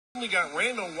We got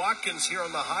Randall Watkins here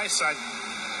on the high side.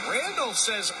 Randall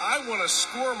says, I want to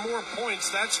score more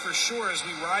points, that's for sure, as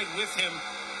we ride with him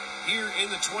here in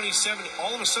the 27.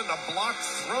 All of a sudden, a block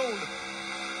thrown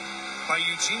by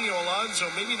Eugenio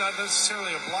Alonso. Maybe not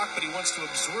necessarily a block, but he wants to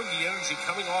absorb the energy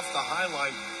coming off the high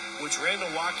line, which Randall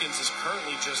Watkins is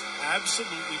currently just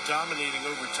absolutely dominating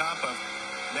over top of.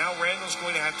 Now Randall's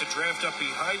going to have to draft up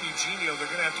behind Eugenio.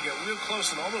 They're going to have to get real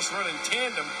close and almost run in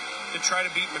tandem to try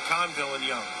to beat McConville and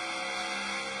Young.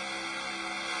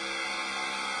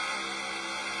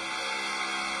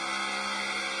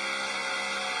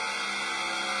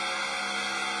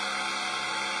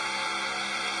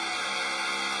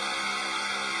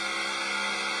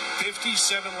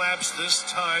 .57 laps this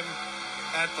time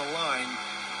at the line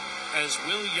as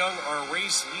Will Young, our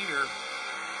race leader,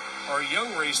 our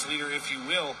young race leader, if you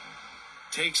will,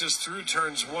 takes us through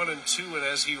turns 1 and 2, and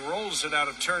as he rolls it out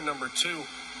of turn number 2,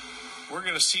 we're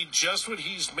going to see just what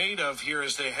he's made of here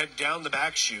as they head down the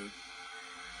back chute.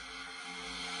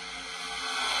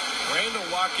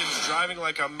 Randall Watkins driving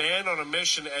like a man on a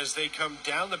mission as they come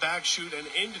down the back chute and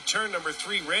into turn number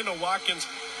 3. Randall Watkins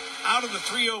out of the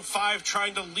 305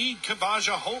 trying to lead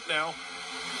Kavaja Holt now.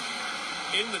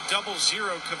 In the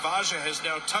 00, Kavaja has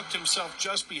now tucked himself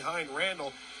just behind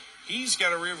Randall. He's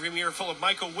got a rearview mirror full of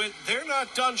Michael Witt. They're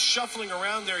not done shuffling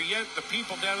around there yet. The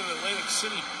people down in Atlantic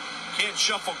City can't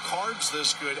shuffle cards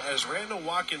this good as Randall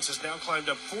Watkins has now climbed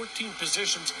up 14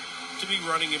 positions to be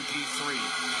running in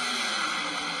P3.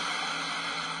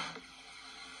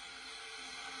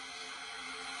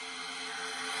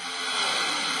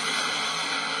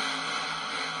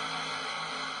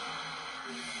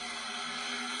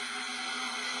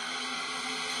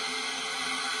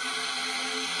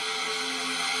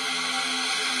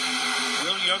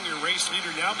 Young, your race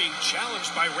leader, now being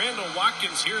challenged by Randall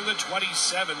Watkins here in the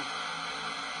 27.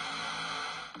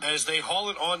 As they haul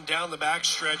it on down the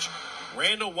backstretch,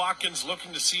 Randall Watkins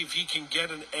looking to see if he can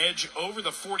get an edge over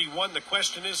the 41. The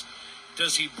question is,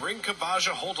 does he bring Kavaja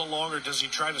Holt along, or does he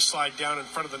try to slide down in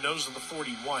front of the nose of the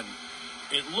 41?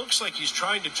 It looks like he's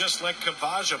trying to just let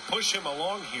Kavaja push him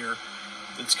along here.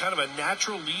 It's kind of a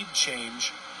natural lead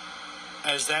change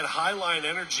as that highline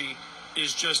energy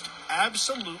is just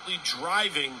absolutely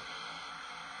driving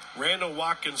Randall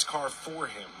Watkins' car for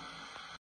him.